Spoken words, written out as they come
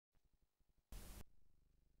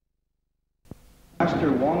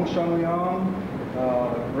Master Wong Shun Leung,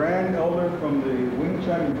 Grand Elder from the Wing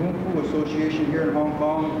Chun and Kung Fu Association here in Hong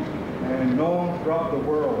Kong and known throughout the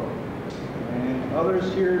world. And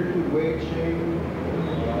others here include Wei Ching,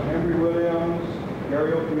 Henry Williams,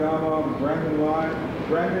 Gary Okuyama,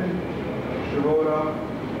 Brandon Shiroda,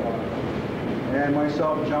 and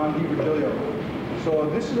myself, John D. Virgilio. So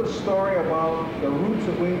this is a story about the roots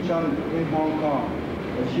of Wing Chun in Hong Kong.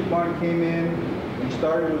 As Yip Man came in, we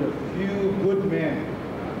started with a few good men.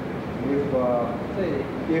 If the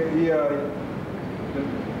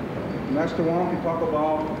Master Wong can talk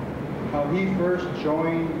about how he first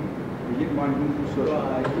joined the Yip Man Kung Fu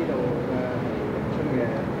Association.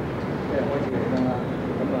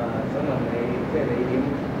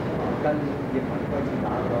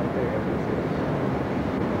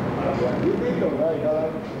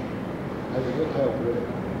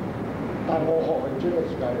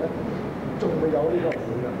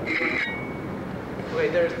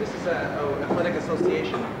 Wait, this is an athletic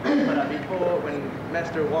association, but before, when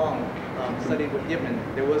Master Wong studied with Yip Man,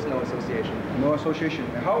 there was no association. No association.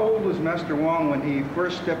 How old was Master Wong when he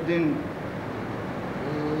first stepped in?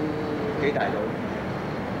 幾大到？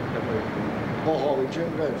我學詠春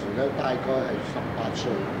嗰陣時咧，大概係18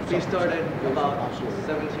歲。He started about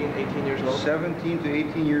 17, 18 years old. 17 to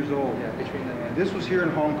 18 years old. Yeah, between them. And this was here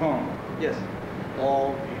in Hong Kong. Yes.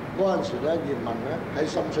 我嗰陣時咧，葉問咧喺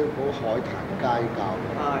深水埗海壇街教。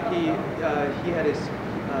He had his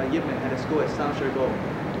Yip Man had a school at Samshui-bo.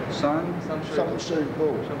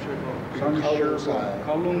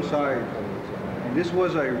 Kowloon side. And this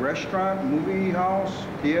was a restaurant, movie house,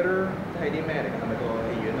 theater. 係啲咩嚟㗎？係咪個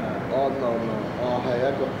戲院啊？ Oh no no， 係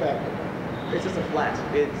一個 factory。 It's just a flat.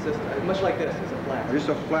 It's just much like this. It's a flat. Just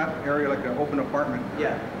a flat area like an open apartment.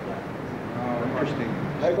 Yeah. Oh, interesting.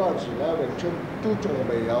 喺嗰陣時咧，詠春都仲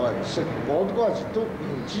未有人識，我嗰陣時都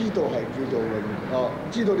唔知道係叫做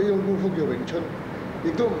知道呢種功夫叫詠春，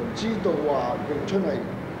亦都唔知道話詠春係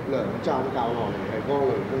梁贊教落嚟係嗰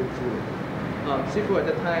類功夫嚟。Sifu at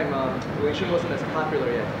the time, Wing Chun wasn't as popular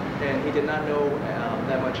yet, and he did not know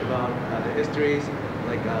that much about the histories,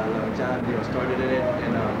 like Leung Jan, started in it,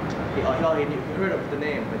 and he heard of the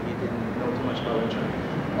name, but he didn't know too much about Wing Chun.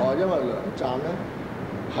 因為梁贊咧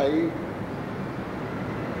喺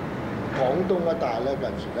廣東一帶咧，近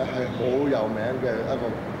時咧係好有名嘅一個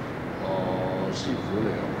師傅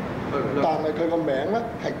嚟嘅，但係佢個名咧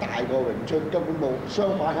係大過詠春，根本冇，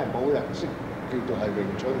相反係冇人識叫做係詠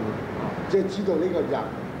春嘅，即係知道呢個人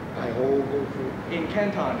係好好功夫。In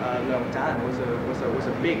Canton, Leung Jan was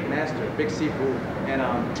a big master, big Sifu, and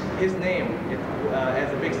his name as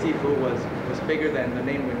a big Sifu was bigger than the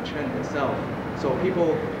name Wing Chun itself. So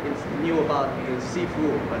people knew about his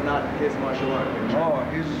Sifu, but not his martial art. Oh,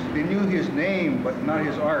 they knew his name, but not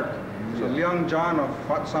his art. So Leung Jan of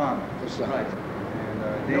Fat San. Right.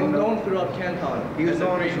 And, known throughout Canton. He was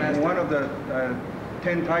known as master. one of the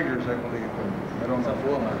 10 tigers, I believe. I don't know.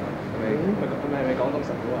 I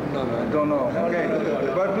don't know. Okay,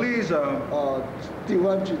 but please. 調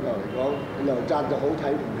翻轉頭嚟講，梁贊就好睇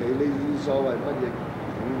唔起呢啲所謂乜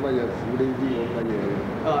嘢苦呢啲咁嘅嘢。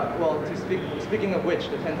Well, speaking of which,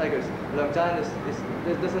 the 10 tigers, Leung Jan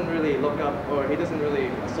doesn't really look up, or he doesn't really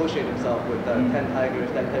associate himself with the 10 tigers,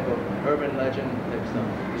 that type of urban legend type stuff.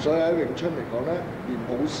 所以喺詠春嚟講咧，連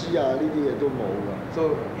舞獅啊呢啲嘢都冇㗎。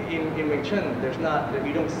So in Wing Chun,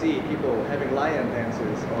 you don't see people having lion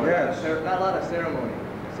dances, or not a lot of ceremony.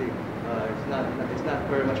 See, it's not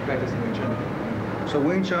very much practiced in Wing Chun. So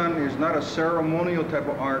Wing Chun is not a ceremonial type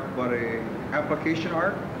of art, but a application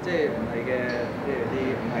art. 即係唔係嘅，即係啲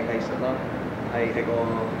唔係藝術咯，係個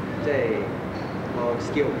即係個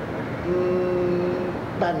skill。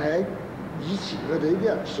但係以前佢哋呢啲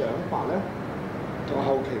人想法咧，同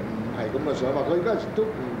後期唔係咁嘅想法。佢嗰陣時都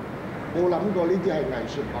冇諗過呢啲係藝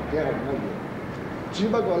術或者係乜嘢，只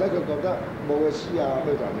不過咧佢覺得舞嘅獅啊，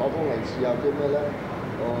去同人攞封利是啊啲咩咧，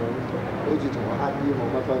好似同個乞兒冇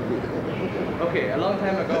乜分別。Okay, a long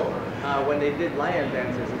time ago, when they did lion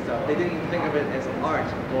dances and stuff, they didn't think of it as an art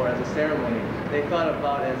or as a ceremony. They thought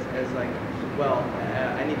about it as like, well,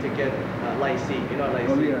 I need to get lai si, you know lai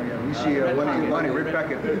si? Oh yeah. We see red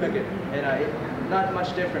packet. And not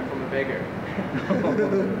much different from a beggar.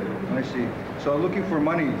 I see. So looking for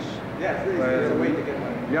monies. Yes, it's a way to get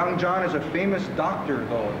money. Leung Jan is a famous doctor,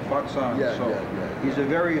 though, Fat San. He's a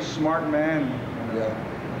very smart man. Yeah.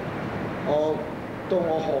 到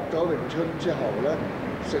我學咗詠春之後咧，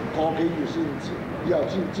成個幾月以後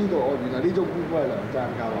先知道原來呢種功夫係梁贊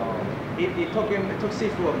教我。It took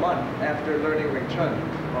Sifu a month after learning Wing Chun,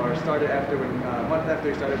 or a month after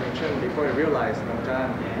he started Wing Chun, before he realized Leung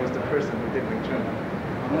Jan was the person who did Wing Chun.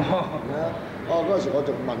 嗰陣時我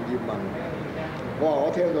仲問葉問，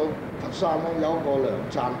我聽到佛山咧有一個梁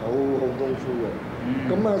贊好功夫嘅，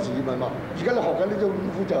咁啊時葉問話：而家你學緊呢種功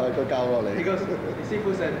夫就係佢教落嚟。He goes,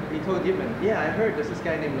 Sifu said, he told Yipman, yeah, I heard there's this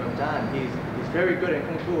guy named Leung Jan. He's very good at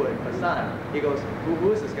Kung Fu in Busan. He goes,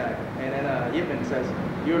 who is this guy? And then Yipman says,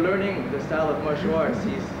 you're learning the style of martial arts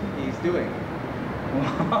he's doing.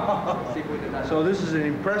 Sifu did not know. So this is an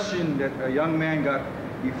impression that a young man got.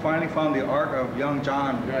 He finally found the art of Young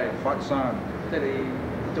John, Right. Fat San. 即係你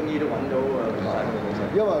終於都揾到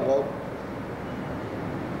因為我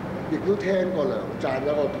亦都聽過梁贊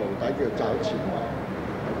有個徒弟叫找錢華，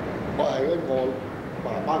我係喺我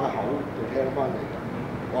爸爸嘅口度聽翻嚟嘅，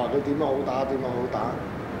話佢點樣好打，點樣好打，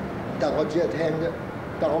但係我只係聽啫，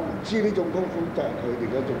但我唔知呢種功夫就係佢哋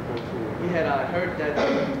嗰種功夫。He had heard that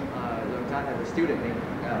Leung Jan had a student named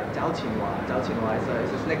Zhao Qinhua. Zhao Qinhua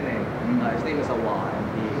is his nickname. His name is Awa, and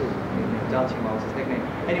Zhao Qinhua was his nickname.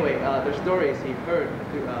 Anyway, there's stories he heard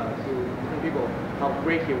through different people how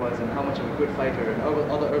great he was and how much of a good fighter and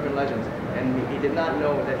all the urban legends. And he did not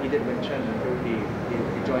know that he did Wing Chun until he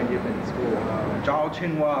joined Yipman school. Zhao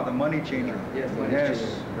Qinhua, the money changer. Yes, money yes,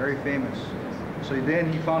 changer. very famous. So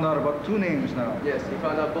then he found out about two names now. Yes, he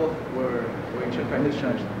found out both were Wing Chun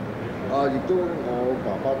practitioners. 亦都我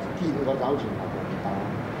爸爸見過找錢華打。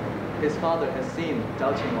His father has seen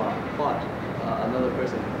Zhao Qinhua fought another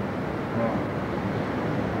person.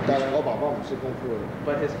 但係我爸爸唔識功夫嘅。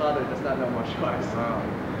But his father does not know martial arts.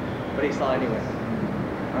 But he saw anyway.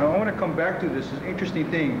 I want to come back to this. It's an interesting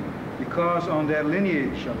thing because on that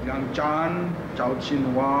lineage of Yang Zhan, Zhao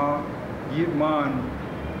Qinhua, Yip Man,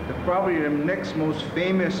 probably the next most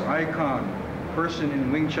famous icon person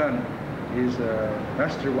in Wing Chun is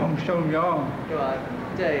Master Wong Shun Leung. 佢話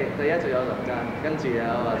即係第一就有梁贊，跟住有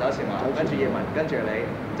找錢華，跟住葉問，跟住你，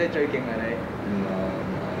即係最勁係你，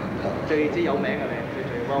最之有名嘅你，最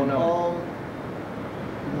well known。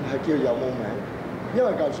唔係叫有冇名，因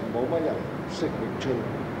為舊時冇乜人識詠春，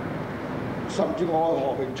甚至我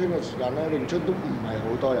學詠春嘅時間咧，詠春都唔係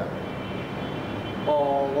好多人。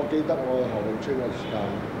我記得我學詠春嘅時間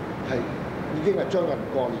係已經係將近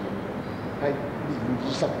過年，係年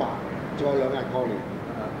28。仲有2日過年，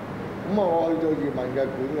咁我去到葉問嘅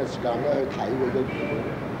館嘅時間咧，去睇佢啲館，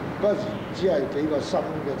嗰陣時只係幾個新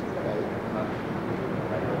嘅徒弟。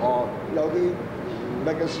有啲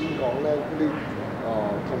magazine 講咧，嗰啲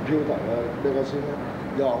computer 咧 magazine 咧，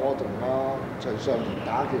又話我同徐尚田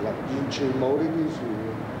打，其實完全冇呢啲事。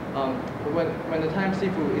When the time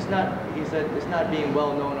Sifu is not, he said it's not being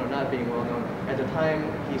well known or not being well known. At the time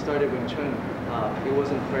he started Wing Chun, it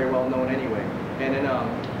wasn't very well known anyway. And then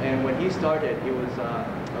and when he started, it was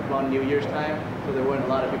around New Year's time, so there weren't a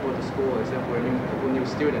lot of people at the school except for new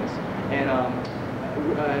students. And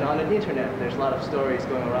on the internet, there's a lot of stories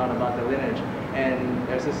going around about the lineage. And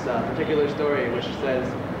there's this particular story which says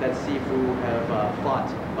that Sifu have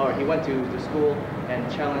fought, or he went to the school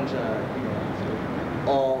and challenged.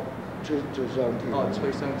 Choi Shang-ting.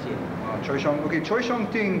 Choi Shang-ting. Choi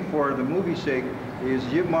Shang-ting, for the movie's sake, is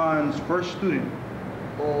Yip Man's first student.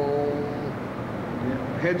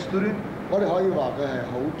 Head student? 我哋可以話佢係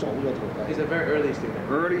好早嘅徒弟。He's a very early student.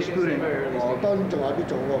 Early student. 當然仲有啲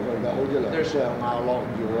早過佢嘅，好似梁上啊、樂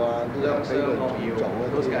耀啊，啲人比佢早一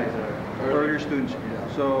啲。Those guys are earlier students.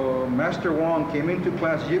 So Master Wong came into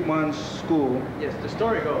class Yip Man's school. Yes, the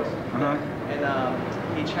story goes. And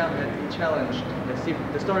he challenged.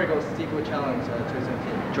 The story goes Sifu challenged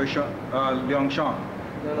Choi Shang-ting. Leung Shang.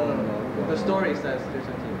 No. The story says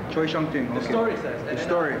Choi Shang-ting. The story says. The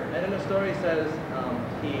story. And then the story says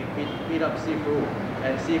he beat up Sifu,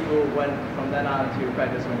 and Sifu went from then on to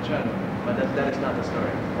practice Wing Chun. But that is not the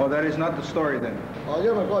story. Oh, that is not the story then.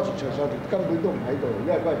 因為嗰陣時徐尚田根本都唔喺度，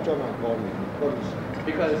因為嗰係將來過年嗰陣時。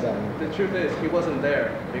Because the truth is, he wasn't there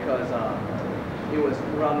because it was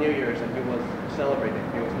around New Year's and he was celebrating.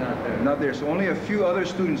 He was not there. Not there. So only a few other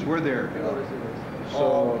students were there. A few other students.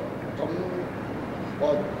 So 咁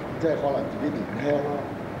我即係可能自己年輕啦，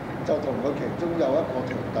就同佢其中有一個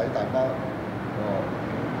徒弟，大家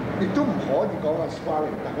亦都唔可以講話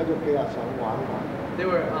sparring， 大家都比較想玩玩。They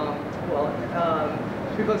were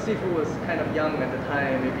because Sifu was kind of young at the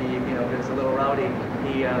time, maybe he was a little rowdy.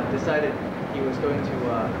 He decided he was going to.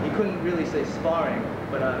 He couldn't really say sparring,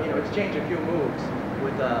 but exchange a few moves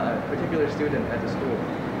with a particular student at the school.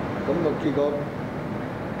 咁就結果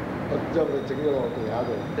我將佢整咗落地下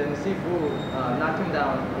度。Then Sifu knocked him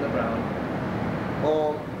down on the ground.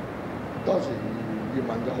 我當時葉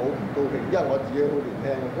問就好唔高興，因為我自己好年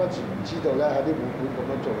輕，嗰時唔知道咧喺啲武館咁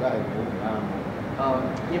樣做咧係好唔啱。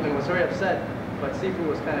Yipman was very upset, but Sifu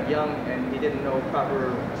was kind of young and he didn't know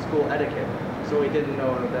proper school etiquette, so he didn't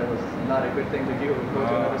know that was not a good thing to do. Go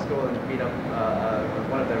to another school and beat up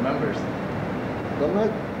one of their members. 咁咧，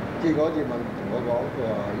結果葉問同我講，佢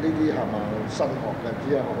話呢啲係咪新學嘅，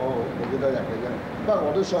只係學咗冇幾多日嘅啫。不過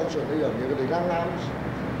我都相信呢樣嘢，佢哋啱啱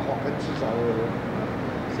學緊知手嘅。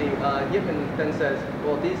See, Yipman then says,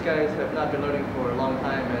 well, these guys have not been learning for a long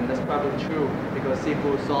time, and that's probably true because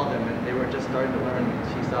Sifu saw them and they were just starting to learn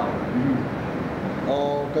Qisao.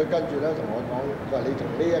 佢跟住咧同我講，佢話你同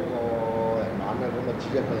呢一個人玩咧，咁啊只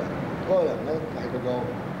一個人，嗰個人咧係嗰個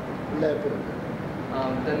level 嚟嘅。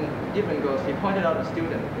Then Yipman goes, he pointed out a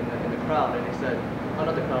student in the crowd and he said, oh,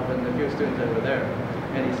 not the crowd, but the few students that were there.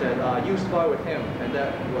 And he said, you spar with him, and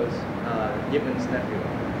that was Yipman's nephew.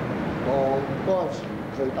 我嗰陣時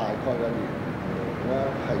佢大概嘅年齡咧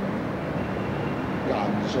係22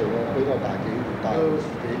歲喎，比我大幾年。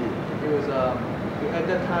He was at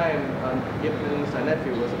that time, Yipman's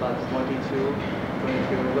nephew was about 22, a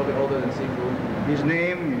little bit older than Sifu. His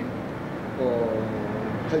name?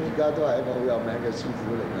 佢而家都係一個好有名嘅師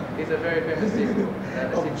傅嚟㗎。He's a very famous Sifu.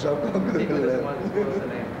 我唔想講佢 Sifu 嘅 doesn't want to disclose the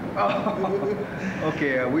name. Oh,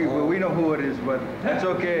 okay, we know who it is, but that's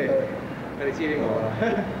okay. But he's eating more.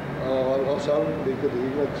 我想佢哋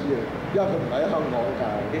應該知啊，因為佢唔喺香港㗎。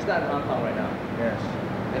He's not in Hong Kong right now. Yes.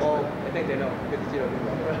 I think they know. 佢哋知道邊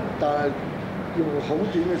個。但係用好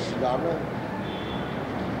短嘅時間咧，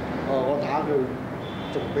我打佢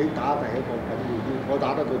仲比打第一個緊要啲，我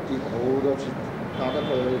打得佢跌好多次，打得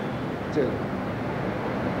佢即係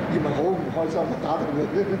葉問好唔開心，打到佢。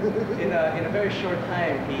In a very short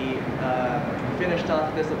time, he finished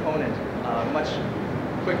off this opponent much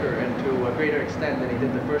quicker and to a greater extent than he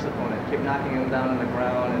did the first opponent. Kept knocking him down on the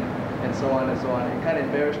ground and so on and so on. It kind of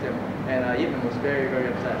embarrassed him, and Yipman was very, very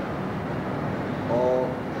upset.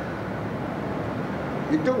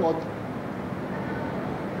 亦都我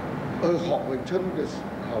去學詠春嘅時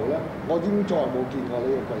候咧，我已經再冇見過呢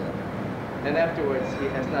一個人。And afterwards, he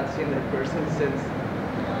has not seen that person since.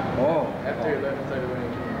 After he started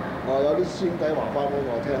learning Chun. 有啲師兄弟話翻俾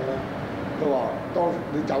我聽咧，佢話當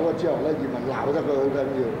你走咗之後咧，葉問鬧得佢好緊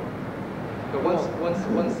要。But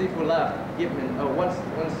once Sifu left, Yipman, once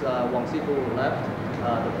Wong Sifu left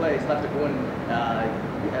the place, left the Gun,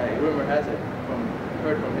 rumor has it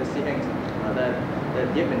heard from his siblings that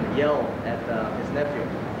Yipman yelled at his nephew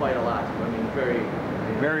quite a lot. I mean,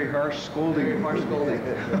 very harsh scolding. Very harsh scolding.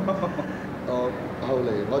 後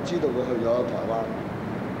嚟我知道佢去咗台灣。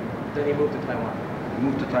Then he moved to Taiwan.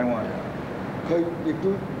 Moved to Taiwan. 佢亦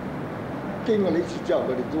都經過呢次之後，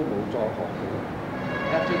佢哋都冇再學嘅。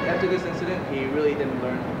After this incident, he really didn't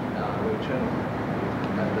learn Wing Chun.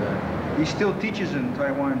 He still teaches in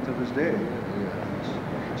Taiwan to this day.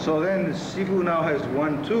 So then Sifu now has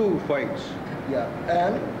won 2 fights. Yeah,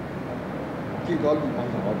 and 結果葉問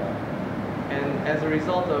同我講。And as a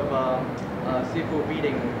result of Sifu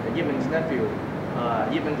beating Yipman's nephew,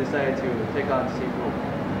 Yipman decided to take on Sifu.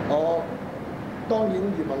 當然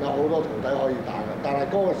葉問有好多徒弟可以打嘅，但係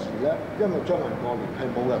嗰個時咧，因為將來過年係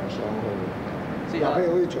冇人上去嘅。譬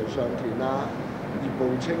如好似徐上田啊、葉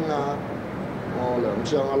步青啊、梁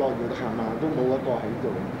相啊、樂耀行啊，都冇一個喺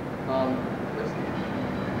度。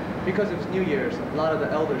Because it's New Year's, a lot of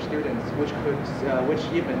the elder students, which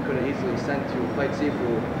Yipman could have easily sent to fight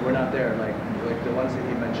Sifu, were not there, like the ones that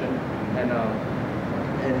he mentioned.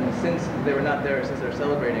 And since they were not there, since they're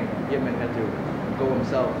celebrating, Yipman had to go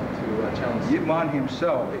himself to challenge. Yipman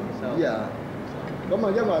himself. Yeah. 咁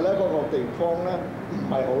啊，因為咧嗰個地方咧唔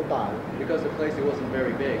係好大。Because the place it wasn't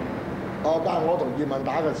very big. 但係我同葉問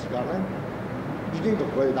打嘅時間咧，已經同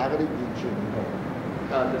佢哋打嗰啲完全唔同。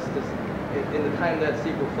In the time that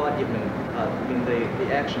Sifu fought Yipman, the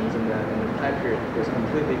actions in the time period was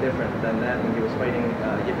completely different than that when he was fighting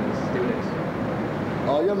Yipman's students.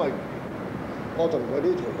 因為我同佢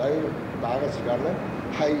啲徒弟打嘅時間咧，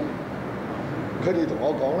係佢哋同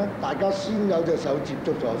我講咧，大家先有隻手接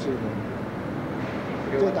觸咗先。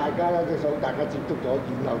即係大家有隻手，大家接觸咗，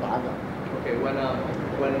然後打㗎。Okay, when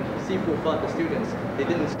Sifu fought the students, they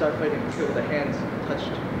didn't start fighting until the hands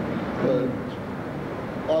touched.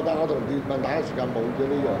 但我同葉問打嘅時間冇咗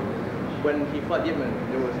呢樣嘢。When he fought Yipman,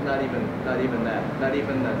 there was not even that, not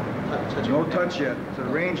even that touch. No touch yet. So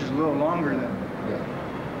the range is a little longer then.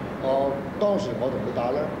 當時我同佢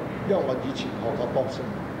打咧，因為我以前學過 boxing，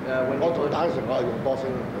 我同佢打嘅時候我係用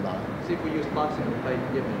boxing 同佢打。Sifu used boxing to fight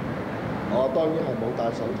Yipman. 當然係冇戴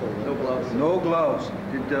手套嘅。No gloves. No gloves.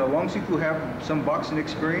 Did Wong Sifu have some boxing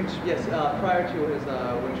experience? Yes, prior to his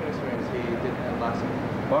Wing Chun experience, he did have boxing.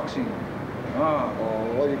 Boxing.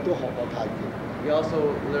 我亦都學過太極。He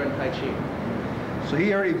also learned Tai Chi. So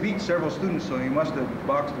he already beat several students, so he must have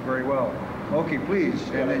boxed very well. Okay, please.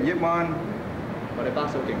 And then Yipman. 我哋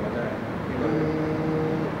box好勁㗎真係。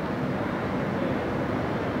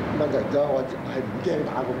我問題就係我係唔驚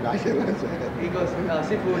打咁解啫嗰陣。Because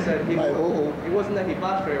Sifu said he, 唔係好好。 it wasn't that he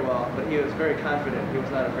fought very well, but he was very confident. He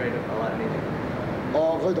was not afraid of a lot of anything.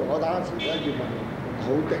 佢同我打嗰時咧，葉問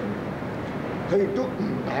好定，佢亦都唔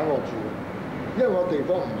打我住，因為我地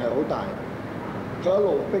方唔係好大，佢一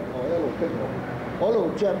路逼我，一路逼我，我一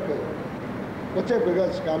路 jab 佢，我 jab 佢嘅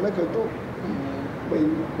時間咧，佢都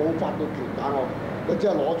冇發到拳打我，佢只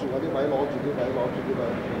係攞住我啲位，攞住啲位，攞住啲位。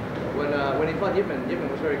When he fought Yip Man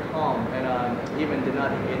was very calm, and Yip Man did not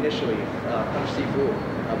initially punch Sifu,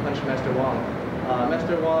 punch Master Wong.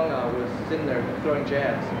 Master Wong was sitting there throwing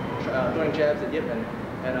jabs at Yip Man,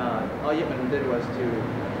 and all Yip Man did was to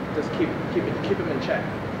just keep him in check.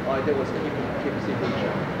 All I did was keep Sifu in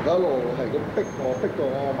check. 一路係咁逼我，逼到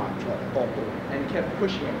我埋牆角度。And he kept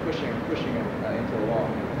pushing him into the wall.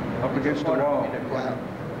 Up against the wall.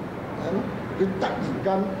 佢突然間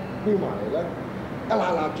飆埋嚟咧，一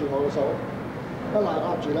揦住我個手，一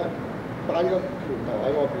揦住咧，擺個拳頭喺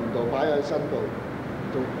我邊度，擺喺身度，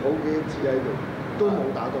仲好幾支喺度，都冇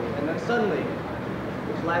打到。And then suddenly,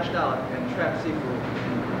 he flashed out and trapped Sifu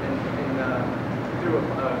and threw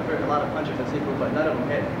a lot of punches at Sifu, but none of them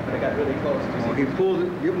hit. But it got really close to Sifu.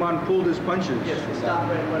 Yip Man pulled his punches. Yes, he stopped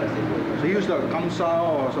right in front of Sifu. So he used a Kang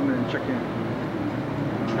Sao or something to check in.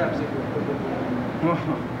 Trapped Sifu.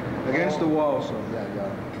 Against the wall, so.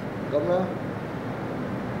 咁咧，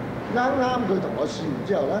啱佢同我試完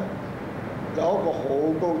之後咧，有一個好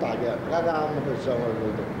高大嘅人啱佢上去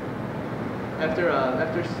嗰度。After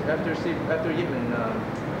Yip Man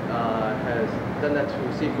has done that to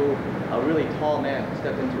Sifu, a really tall man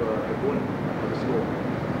stepped into the room of the school.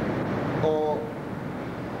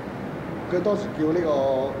 佢當時叫呢個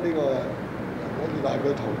人，我原來係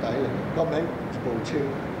佢徒弟嚟，個名步青。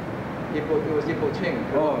It was Yip Ching.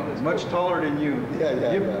 Oh, much taller than you.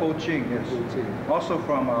 Yeah. Yip Ching, yes. Also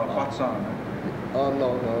from Fatsan.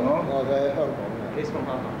 No. 我喺香港嘅。He's from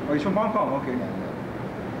Hong Kong. Oh, he's from Hong Kong, okay.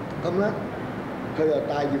 咁咧，佢又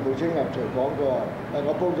帶葉步青入廚房嘅話，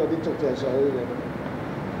我煲咗啲竹蔗水嘅。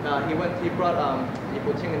He brought Yip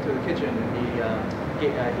Ching into the kitchen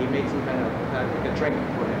and he made some kind of like a drink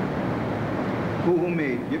for him. Who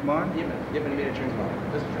made? Yip Man? Yip Man made a drink for him.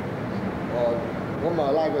 This drink. 咁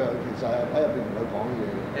啊拉佢其實喺入邊同佢講嘢。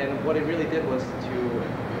And what he really did was to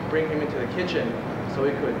bring him into the kitchen so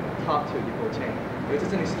he could talk to Yip Ching. It was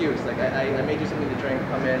just an excuse, like I made you something to drink,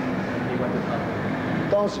 come in, and he went to talk to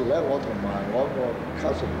him. 當時咧，我同埋我個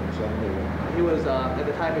cousin 上去。He was at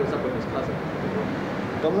the time he was up with his cousin.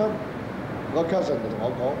 咁咧，我 cousin 就同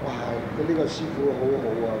我講：哇，佢呢個師傅好好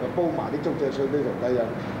啊，佢煲埋啲竹蔗水俾徒弟飲。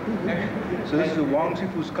So this is Wong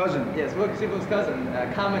Sifu's cousin. Yes, Wong Sifu's cousin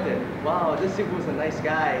commented, "Wow, this Sifu is a nice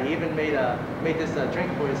guy. He even made this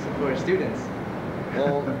drink for his students."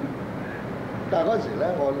 但係嗰時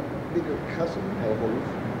咧，我呢個 cousin 係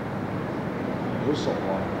好傻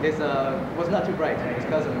啊。This was not too bright. His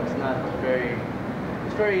cousin was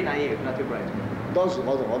very naive, not too bright. 當時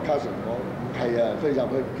我同我 cousin 講唔係啊，佢入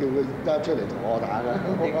去叫佢得出嚟同我打㗎。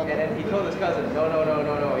And then he told his cousin,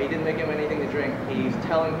 no, he didn't make him anything to drink. He's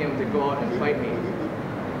telling him to go out and fight me.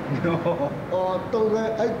 No. 到佢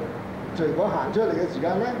喺廚房行出嚟嘅時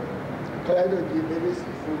間咧，佢喺度熱起啲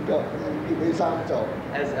褲腳，熱起衫袖。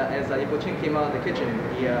As Yip Ching came out of the kitchen,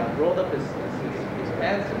 he rolled up his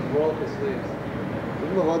pants and rolled up his sleeves.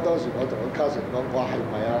 咁我當時我同我 cousin 講，我話係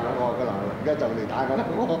唔係啊？我話佢嗱，而家就嚟打緊。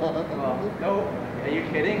No, are you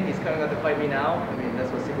kidding? He's coming out to fight me now? I mean,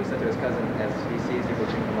 that's what Sifu said to his cousin as he sees Yip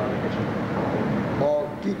Ching come out of the kitchen.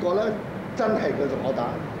 結果咧，真係佢同我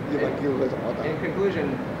打，葉問叫佢同我打。In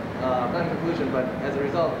conclusion, not in conclusion, but as a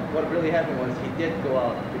result, what really happened was he did go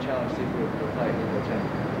out to challenge Sifu to fight Yip Ching.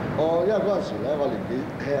 因為嗰陣時咧，我年紀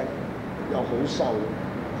輕，又好瘦，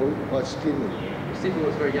我 skinny。Sifu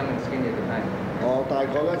was very young and skinny at the time. 大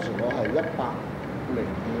概嗰陣時我係105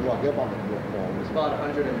或者106磅。He was about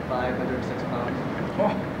 105, 106 pounds.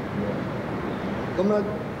 咁咧，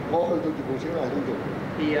我去到葉步青喺呢度。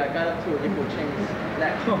He got up to Yip Ching's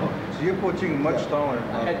neck. So Yip Ching much taller.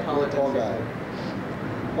 A head taller than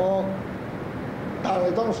Sifu. 但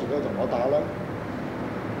係當時佢同我打咧，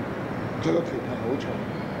佢個拳係好重。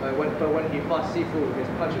But when he fought Sifu, his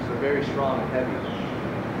punches were very strong and heavy.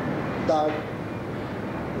 但係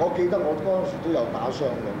我記得我嗰陣時都有打傷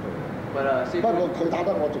過佢。But 不過佢打得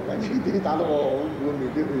我仲緊啲，打得我好滿面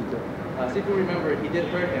啲血啫。Sifu remembered he did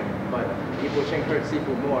hurt him, but Yip Ching hurt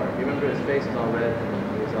Sifu more. You remember his face was all red and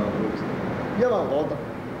he was all bruised. 因為我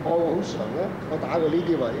好常咧，我打佢呢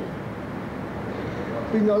啲位，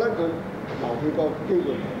變咗咧佢流血個機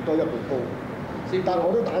會多一倍高。但係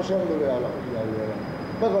我都打傷到佢有嘢啦。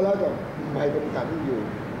不過咧就唔係咁緊要。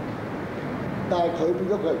但係佢變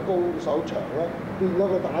咗佢係高手長咧，變咗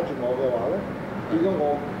佢打住我嘅話咧，變咗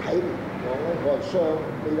我睇唔講咧，我係傷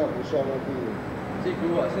比較會傷一啲嘅。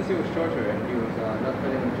Sifu, since he was shorter and he was not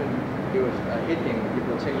fighting Wing Chun, he was hitting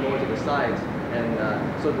Yipo Ching more to the sides, and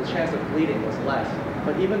so the chance of bleeding was less.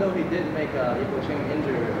 But even though he did make Yipo Ching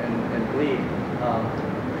injure and bleed,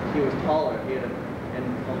 he was taller. And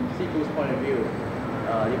from Sifu's point of view,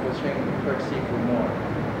 Yipo Ching hurt Sifu more.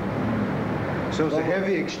 So it's a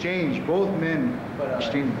heavy exchange. Both men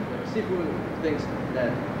exchanged. Sifu thinks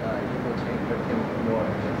that Yipo Ching hurt him more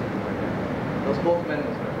than Sifu hurt him. Those both men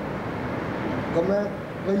was hurt. 咁咧，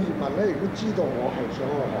佢葉問咧亦都知道我係想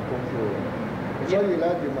去學功夫嘅，所以咧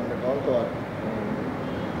葉問就講佢話：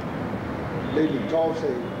你年初四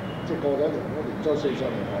即係過咗年初四上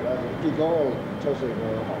嚟學啦，結果我年初四我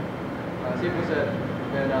去學。Sifu said,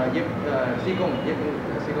 and Sigong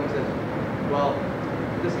said, well,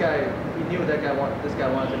 this guy, he knew this guy wanted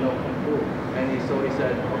to know Kung Fu, and so he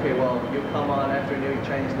said, okay, well, you come on after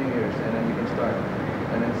Chinese New Year's, and then you can start.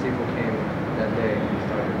 And then Sifu came that day and he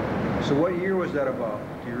started. So what year was that about?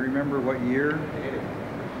 Do you remember what year?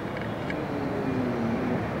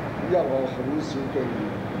 因為我好少記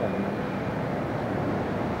份，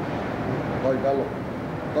我而家我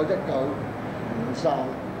1953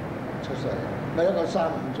出世，唔係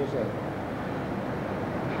1935出世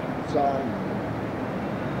，35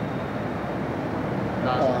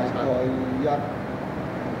大概1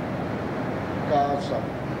加17。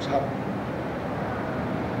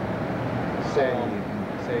4年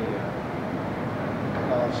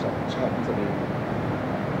加17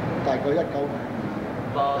大概1952。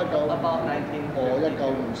About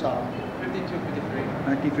 1953。1952,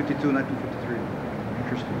 1953.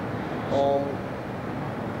 Interesting.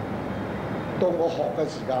 到我學嘅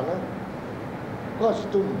時間咧，嗰陣時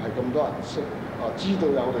都唔係咁多人識知道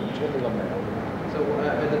有詠春呢個名。So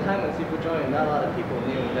at the time when Sifu joined, not a lot of people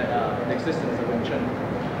knew that the existence of Wing Chun.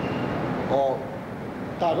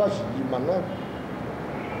 但係嗰時葉問咧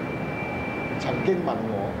曾經問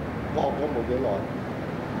我學咗冇幾耐，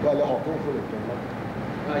佢話你學功夫嚟做乜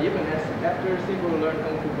？After Sifu learned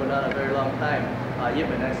Kung Fu for not a very long time,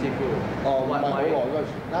 Yipan asked Sifu, 唔係好耐嗰陣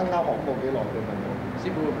時，啱學冇幾耐佢問我。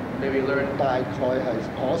Sifu maybe learned 大概係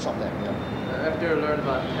學10零日。After learning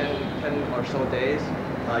about 10 or so days,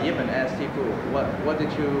 Yipan asked Sifu, what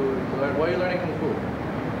did you learn? Why are you learning Kung Fu?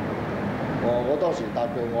 我當時答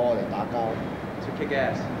佢我嚟打交。To kick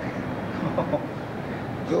ass.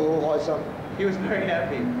 佢好開心。He was very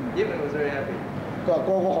happy. Yipan was very happy. 佢話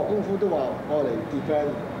個個學功夫都話我嚟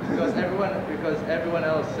defend。Because everyone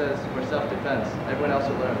else says for self-defense. Everyone else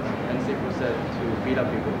learns, and Sifu said to beat up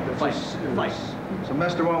people, to fight. So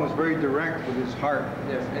Master Wong was very direct with his heart.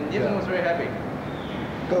 Yes, and Yipan was very happy.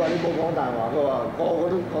 佢話你冇講大話，佢話個個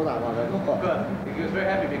都講大話嘅。Good. He was very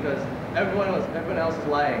happy because everyone else is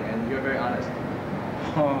lying, and you're very honest.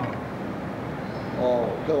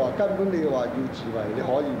 佢話根本你話要自衛，你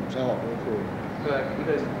可以唔使學功夫。Good,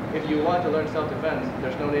 because if you want to learn self-defense,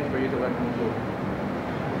 there's no need for you to learn Kung Fu.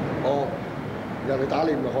 人哋打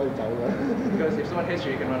你咪可以走嘅。Because if someone hits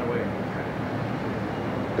you, you can run away.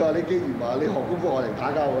 佢話你既然話你學功夫學嚟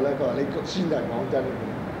打交嘅咧，佢話你先係講真。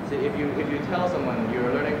See, if you tell someone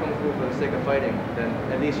you're learning Kung Fu for the sake of fighting, then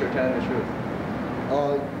at least you're telling the truth.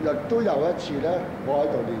 亦都有一次咧，我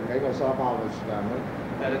喺度練緊個沙包嘅時間咧。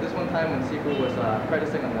At this one time when Sifu was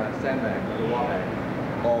practicing on the sandbag, or the wall bag.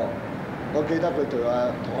 我記得佢同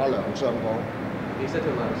阿梁相講。He said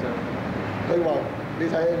to Lang Sung. 佢話：你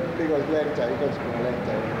睇呢個僆仔，嗰時個僆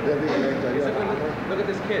仔，呢個僆仔。He said, look at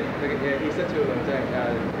this kid. He said to Lang Sung,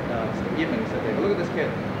 Yipan said, look at this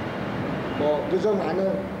kid. 佢雙眼咧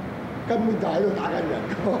根本就喺度打緊人。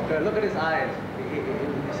Look at his eyes.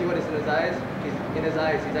 See what is in his eyes? In his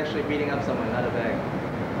eyes, he's actually beating up someone, not a bag.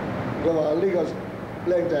 佢話呢個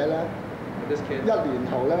僆仔咧，1年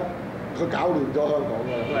後咧，佢搞亂咗香港嘅。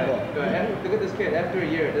Look at this kid. After a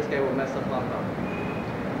year, this guy will mess up Hong Kong.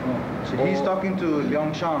 So he's talking to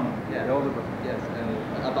Wong Shun, the older brother. Yes, and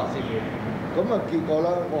about Sifu. 咁結果咧，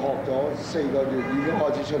我學咗4個月已經開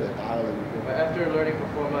始出嚟打㗎啦。But after learning for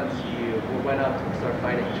 4 months, he went out to start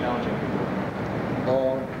fighting, challenging people.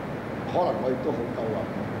 可能我亦都好夠力，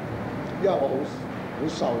因為我好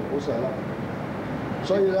瘦好細粒，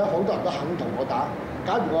所以咧好多人都肯同我打。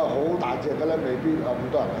假如我係好大隻嘅咧，未必咁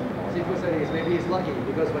多人肯同我打。Sifu said maybe he's lucky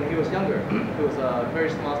because when he was younger, he was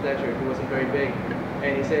very small stature, he wasn't very big,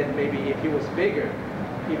 and he said maybe if he was bigger,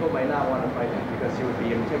 people might not want to fight him because he would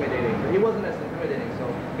be intimidating. But he wasn't as intimidating, so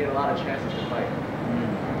he had a lot of chances to fight.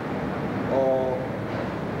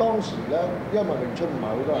 當時咧，因為詠春唔係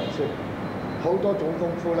好多人識，好多種功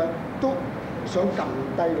夫咧都想撳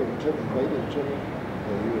低詠春，唔俾詠春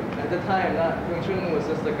嘅。At the time, Wing Chun was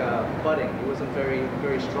just like a budding. It wasn't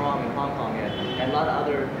very strong in Hong Kong yet, and a lot of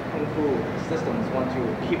other kung fu systems want to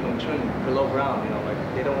keep Wing Chun below ground. Like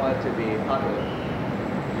they don't want it to be popular.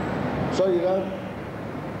 所以咧，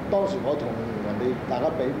當時我同人哋大家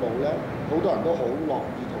比武咧，好多人都好樂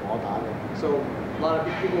意同我打嘅。So a lot of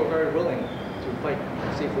people were very willing to fight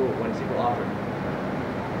Sifu when Sifu offered.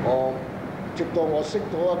 直到我識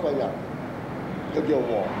到一個人，佢叫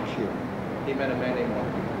黃橋。He met a man named Wong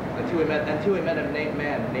Q. Until he met a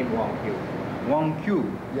man named Wong Q. Wong Q.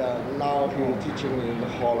 Yeah, now he teaching in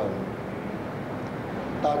Holland.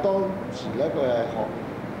 但係當時咧，佢係學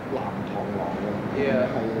南螳螂嘅。Yeah,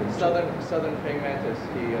 Southern Praying Mantis.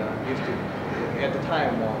 He used to at the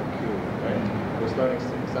time Wong Q, right? Was learning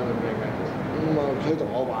Southern Praying Mantis. 佢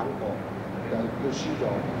同我玩過，佢輸咗。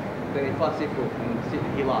Then he fought Sifu and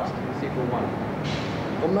he lost. Sifu won.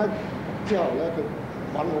 咁咧之後咧，佢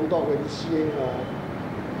揾好多佢啲師兄啊，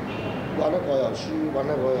揾一個又輸，揾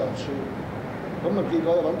一個又輸，咁啊結果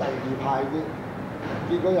揾第二派啲，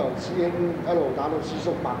結果由師兄一路打到師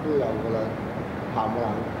叔伯都有㗎啦，冚唪唥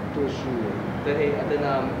都輸嘅。Then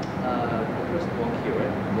the person Wong Q,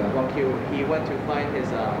 right? Yeah. Wong Q. He went to find his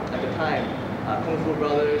at the time kung fu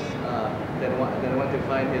brothers. Then went to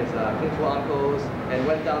find his kung fu uncles and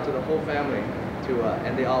went down to the whole family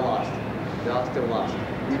and they all lost. They all still lost.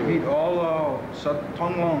 He beat all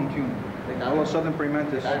Tong Long Q. All Southern Praying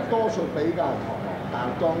Mantis. 多數比較係螳螂，但係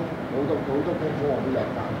當好多功夫我都有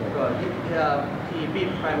打過。He beat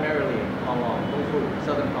primarily Hong Long, Kung Fu,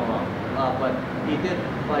 Southern Hong Long, but he did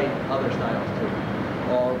fight other styles too.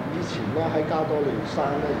 以前咧喺加多利山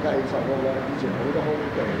咧，而家起實屋咧，以前好多空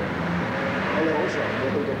地嘅，我哋好常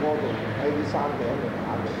會去到嗰度喺啲山頂度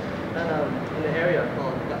打嘅。And in the area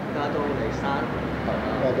called Gado Lei San,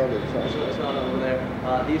 加多利山。it's not over there.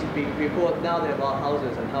 They used to be before. Now they have a lot of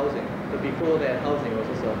houses and housing, but before they had housing, it was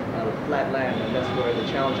just a flat land, and that's where the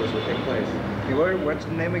challenges would take place. What's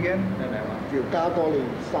the name again? 叫加多利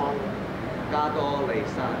山。Gado Lei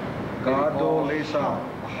San. Gado Lei San.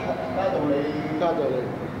 加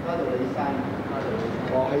道理山。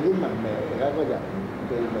係啲文名嚟嘅，一個人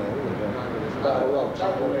嘅名嚟嘅。但係好有加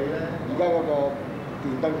道理咧，而家嗰個電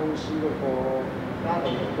燈公司嗰個老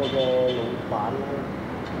闆咧，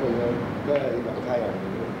佢係猶太人嚟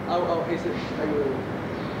嘅。Oh, is it? I will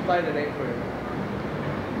find a name for him.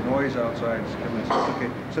 Noise outside. It's okay.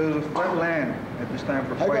 So it was a flat land at this time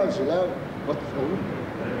for 喺嗰陣 fighting. 時咧，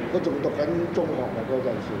我仲讀緊中學嘅嗰陣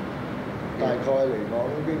時，大概嚟講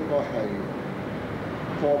應該係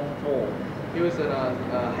Form 4。He was in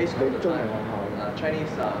high school at the time,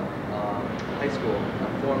 Chinese high school.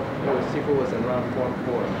 Sifu was in around Form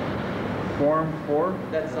 4. Form 4?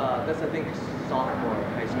 That's I think sophomore in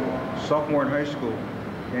high school. Sophomore in high school.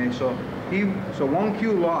 And so Wong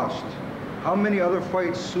Q lost. How many other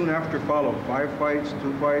fights soon after followed? 5 fights,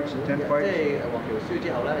 2 fights, 10 即 fights? 係黃橋輸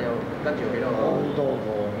之後咧，又跟住幾多個？好多個，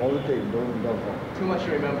我都記唔到咁多個。Too much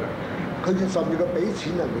to remember. 佢甚至佢俾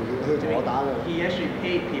錢人哋去同我打嘅， He actually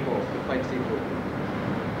paid people to fight Sifu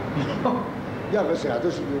因為佢成日都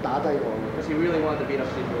要打低我嘅。 because he really wanted to beat up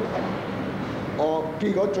Sifu.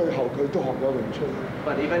 結果最後佢都學咗詠春。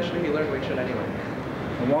But eventually he learned Wing Chun anyway.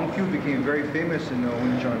 And Wong Q became very famous in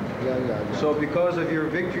Wing Chun. So because of your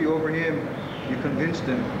victory over him, you convinced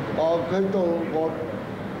him. 佢到我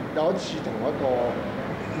有一次同一個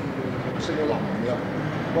姓林嘅，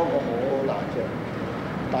嗰個好難隻，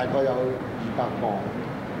大概有200磅。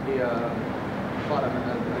He fought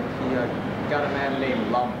he got a man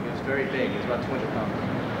named Lum. He was very big. He was about 200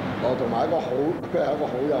 pounds. 同埋佢係一個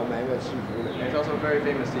好有名嘅師傅嚟。And he's also a very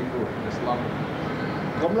famous Sifu, this Lum.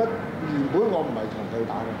 咁咧原本我唔係同佢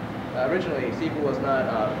打嘅。Originally, Sifu was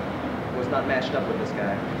not matched up with this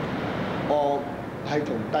guy. 我係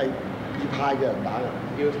同第2派嘅人打嘅。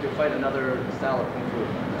He was to fight another style of kung fu.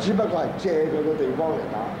 只不過係借佢個地方嚟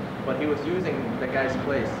打。But he was using the guy's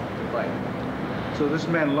place to fight. So this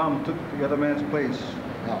man Lum took the other man's place.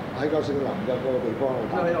 喺個姓林嘅個地方嚟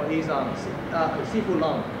打。No, he's Sifu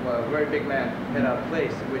Lum, a very big man, had a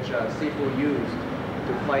place which Sifu used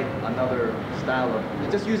to fight another style of.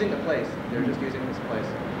 He's just using the place. They're just using this place.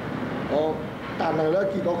 但係咧，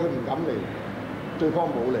結果佢唔敢嚟，對方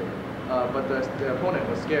冇嚟。But the opponent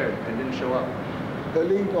was scared and didn't show up. 佢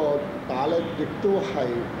呢個打咧，亦都係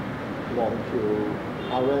黃橋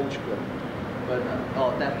arrange 嘅。But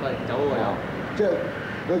that fight 走嗰個有。即係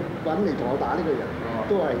佢揾嚟同我打呢個人，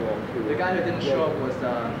都係黃橋。The guy who didn't show up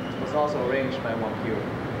was also arranged by Wong Q.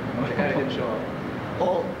 The guy who didn't show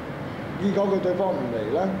up. 結果佢對方唔嚟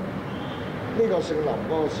咧，呢個姓林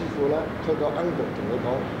嗰個師傅咧，佢個 uncle 同佢講，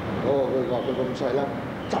佢話佢咁細啦，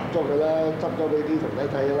執咗佢啦，執咗俾啲徒弟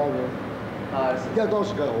睇啦咁。因為當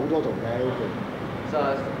時佢係好多徒弟喺度。So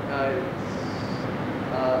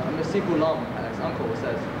Mr. Lam, his uncle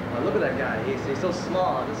says, look at that guy. He's so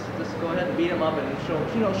small. Just go ahead and beat him up and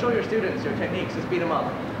show your students your techniques. Just beat him up.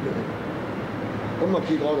 咁啊，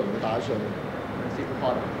結果我就唔打上。師傅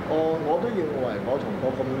fought him. 我都認為我同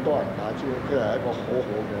過咁多人打招，佢係一個好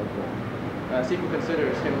好嘅一個。Sifu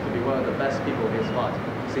considers him to be one of the best people he's fought.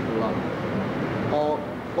 Sifu Lam.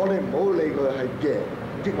 我哋唔好理佢係贏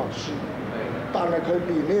抑或輸，但係佢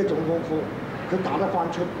練呢一種功夫，佢打得翻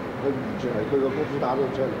出，佢完全係佢個功夫打到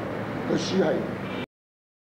出嚟。佢輸係